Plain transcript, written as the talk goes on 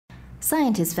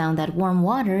Scientists found that warm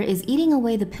water is eating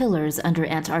away the pillars under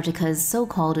Antarctica's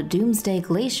so-called Doomsday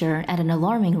Glacier at an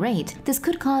alarming rate. This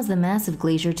could cause the massive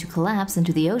glacier to collapse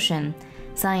into the ocean.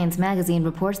 Science magazine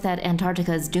reports that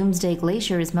Antarctica's Doomsday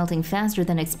Glacier is melting faster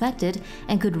than expected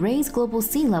and could raise global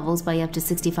sea levels by up to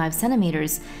 65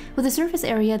 centimeters. With a surface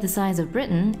area the size of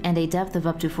Britain and a depth of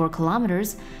up to 4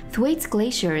 kilometers, THWAITES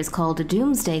Glacier is called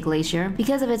Doomsday Glacier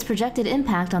because of its projected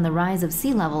impact on the rise of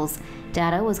sea levels.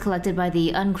 Data was collected by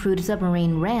the uncrewed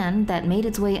submarine RAN that made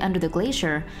its way under the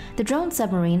glacier. The drone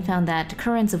submarine found that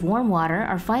currents of warm water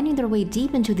are finding their way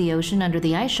deep into the ocean under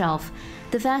the ice shelf.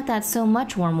 The fact that so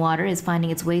much warm water is finding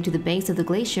its way to the base of the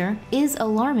glacier is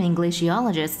alarming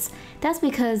glaciologists. That's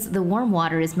because the warm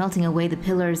water is melting away the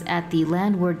pillars at the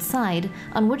landward side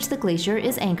on which the glacier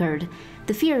is anchored.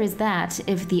 The fear is that,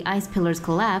 if the ice pillars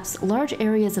collapse, large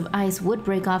areas of ice would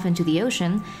break off into the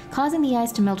ocean, causing the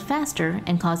ice to melt faster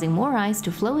and causing more ice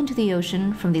to flow into the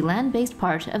ocean from the land-based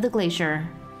part of the glacier.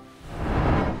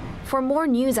 For more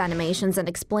news animations and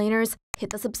explainers, hit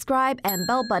the subscribe and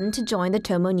bell button to join the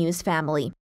TomoNews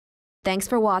family. Thanks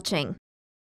for watching.